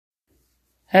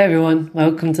Hey everyone,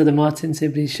 welcome to the Martin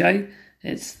Sibley Show.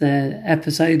 It's the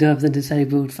episode of the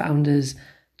Disabled Founders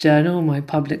Journal, my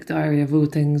public diary of all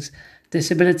things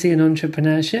disability and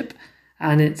entrepreneurship.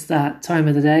 And it's that time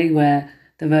of the day where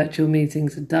the virtual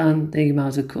meetings are done, the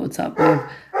emails are caught up with,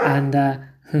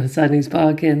 and Sunny's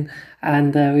barking,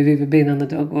 and we've either been on the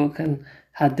dog walk and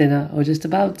had dinner or just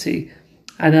about to.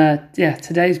 And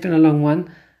today's been a long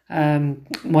one.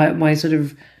 My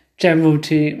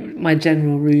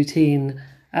general routine,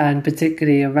 and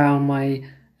particularly around my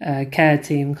care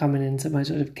team coming into my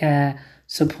sort of care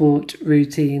support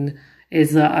routine,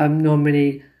 is that I'm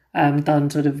normally done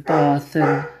sort of bath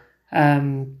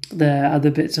and the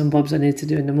other bits and bobs I need to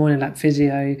do in the morning, like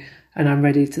physio, and I'm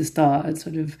ready to start at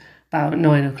sort of about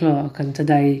 9 o'clock. And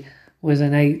today was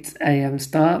an 8 a.m.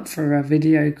 start for a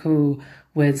video call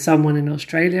with someone in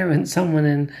Australia and someone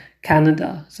in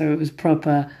Canada. So it was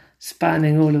proper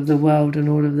spanning all of the world and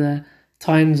all of the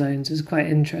time zones. It was quite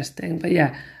interesting. But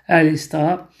yeah, early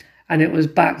start. And it was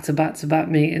back-to-back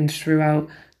meetings throughout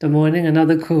the morning.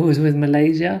 Another call was with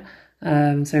Malaysia.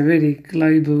 So really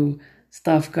global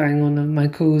stuff going on my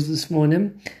calls this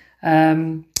morning.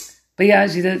 But yeah,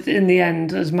 actually, in the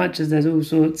end, as much as there's all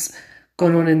sorts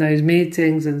gone on in those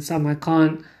meetings, and some I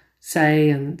can't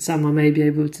say, and some I may be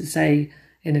able to say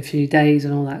in a few days,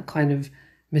 and all that kind of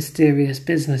mysterious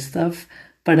business stuff.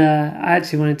 But I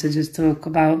actually wanted to just talk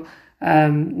about,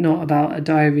 not about a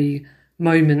diary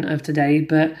moment of today,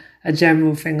 but a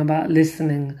general thing about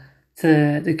listening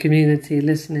to the community,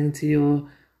 listening to your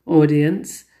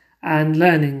audience and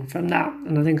learning from that.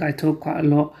 And I think I talk quite a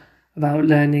lot about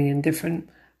learning in different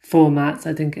formats.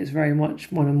 I think it's very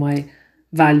much one of my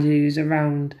values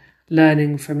around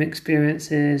learning from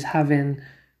experiences, having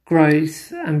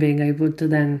growth, and being able to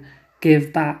then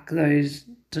give back those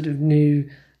sort of new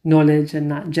knowledge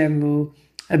and that general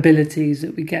abilities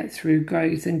that we get through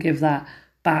growth, and give that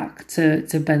back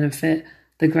to benefit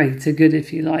the greater good,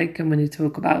 if you like. And when you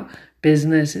talk about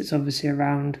business, it's obviously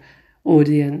around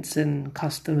audience and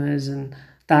customers and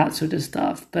that sort of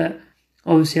stuff. But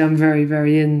obviously I'm very,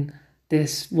 very in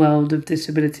this world of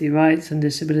disability rights and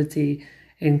disability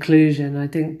inclusion. I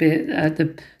think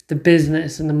the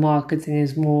business and the marketing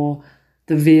is more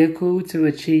the vehicle to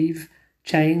achieve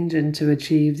change and to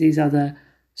achieve these other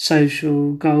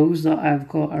social goals that I've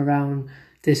got around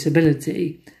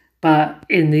disability. But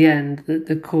in the end,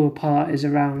 the core part is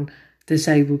around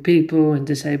disabled people and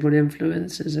disabled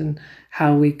influencers, and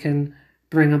how we can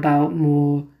bring about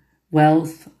more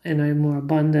wealth, more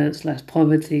abundance, less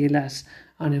poverty, less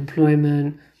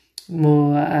unemployment,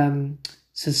 more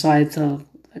societal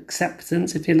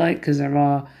acceptance, if you like, because there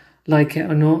are, like it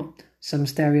or not, some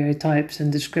stereotypes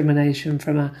and discrimination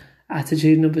from a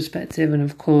attitudinal perspective, and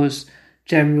of course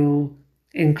general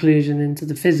inclusion into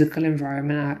the physical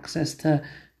environment, access to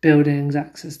buildings,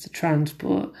 access to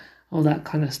transport, all that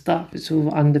kind of stuff. It's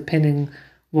all underpinning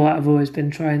what I've always been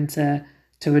trying to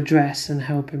address and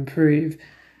help improve.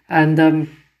 And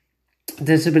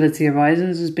Disability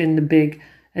Horizons has been the big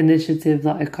initiative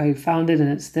that I co-founded, and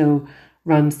it still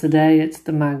runs today. It's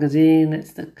the magazine,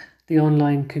 it's the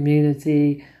online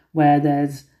community where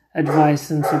there's advice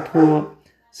and support.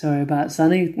 Sorry about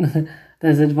Sunny.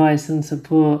 There's advice and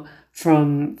support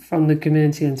from the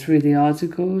community and through the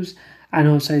articles, and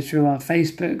also through our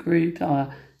Facebook group,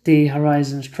 our D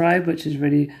Horizons Tribe, which is a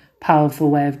really powerful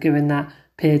way of giving that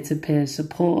peer-to-peer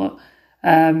support.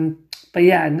 But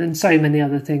yeah, and so many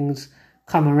other things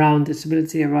come around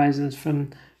Disability Horizons from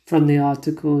the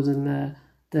articles and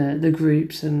the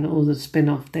groups and all the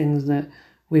spin-off things that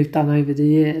we've done over the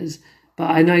years.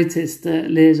 But I noticed that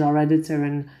Liz, our editor,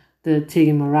 and the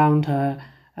team around her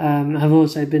have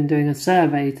also been doing a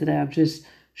survey today. I've just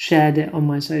shared it on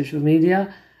my social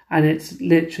media, and it's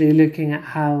literally looking at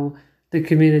how the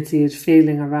community is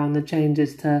feeling around the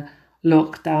changes to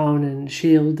lockdown and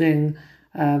shielding.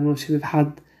 Obviously,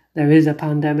 there is a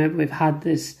pandemic, we've had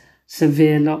this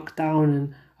severe lockdown,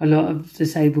 and a lot of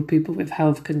disabled people with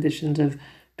health conditions have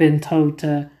been told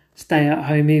to stay at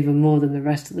home even more than the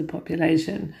rest of the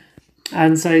population.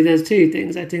 And so there's two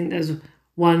things. I think there's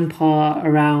one part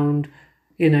around,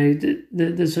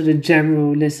 the sort of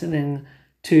general listening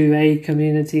to a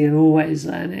community and always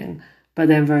learning, but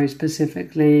then very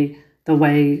specifically the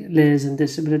way Liz and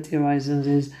Disability Horizons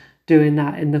is doing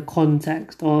that in the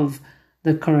context of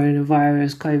the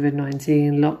coronavirus,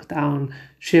 COVID-19, lockdown,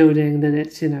 shielding, that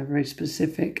it's, a very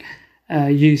specific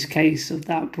use case of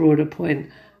that broader point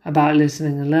about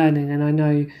listening and learning. And I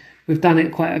know we've done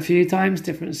it quite a few times,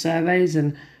 different surveys,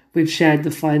 and we've shared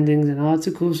the findings in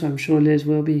articles. So I'm sure Liz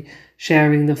will be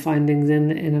sharing the findings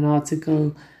in an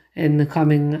article in the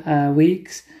coming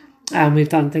weeks. And we've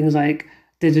done things like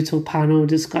digital panel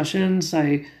discussion.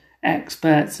 So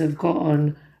experts have got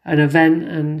on an event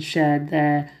and shared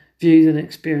their views and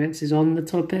experiences on the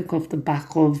topic off the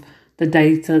back of the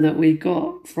data that we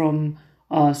got from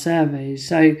our surveys.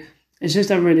 So it's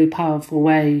just a really powerful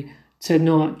way to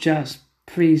not just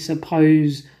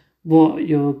presuppose what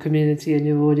your community and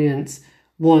your audience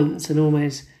wants and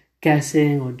almost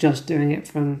guessing or just doing it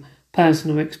from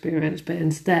personal experience, but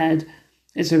instead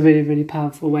it's a really, really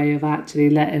powerful way of actually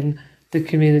letting the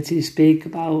community speak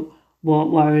about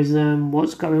what worries them,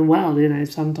 what's going well.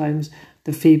 Sometimes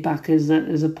the feedback is that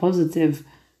there's a positive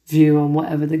view on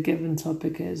whatever the given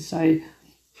topic is. So,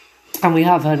 and we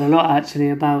have heard a lot actually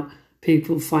about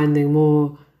people finding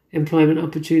more employment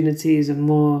opportunities and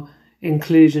more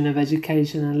inclusion of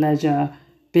education and leisure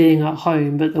being at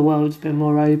home, but the world's been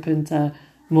more open to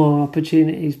more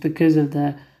opportunities because of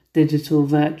the digital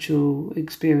virtual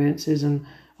experiences and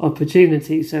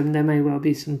opportunities. So there may well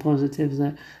be some positives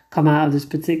that come out of this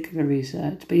particular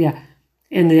research. But yeah,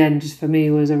 in the end, just for me,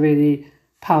 was a really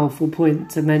powerful point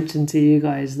to mention to you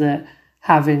guys, that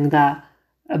having that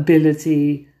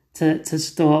ability to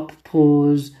stop,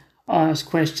 pause, ask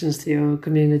questions to your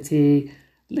community,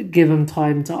 give them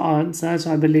time to answer.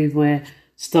 So I believe we're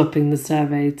stopping the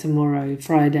survey tomorrow,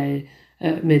 Friday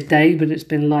at midday, but it's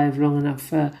been live long enough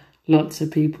for lots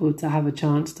of people to have a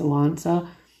chance to answer.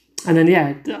 And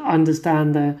then,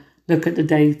 understand look at the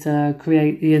data,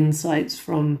 create the insights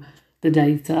from the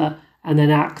data, and then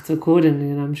act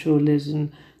accordingly. And I'm sure Liz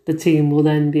and the team will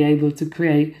then be able to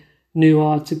create new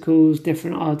articles,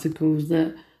 different articles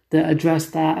that address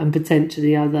that, and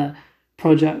potentially other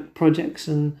projects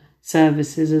and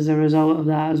services as a result of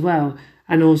that as well.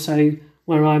 And also,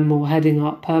 where I'm more heading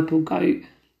up Purple Goat,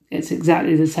 it's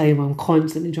exactly the same. I'm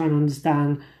constantly trying to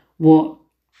understand what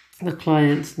the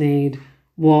clients need,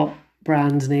 what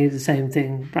brands need, the same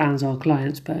thing. Brands are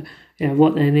clients, but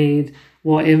what they need,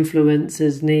 what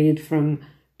influencers need from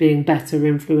being better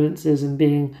influencers and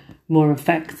being more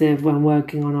effective when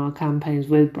working on our campaigns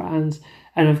with brands.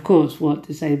 And of course, what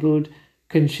disabled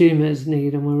consumers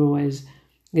need. And we're always,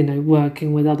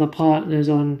 working with other partners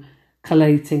on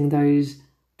collating those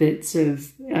bits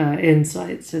of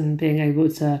insights and being able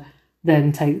to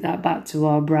then take that back to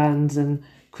our brands and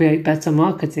create better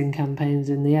marketing campaigns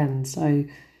in the end. So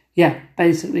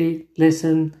basically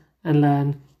listen and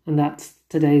learn. And that's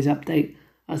today's update.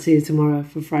 I'll see you tomorrow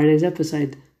for Friday's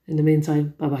episode. In the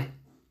meantime, bye-bye.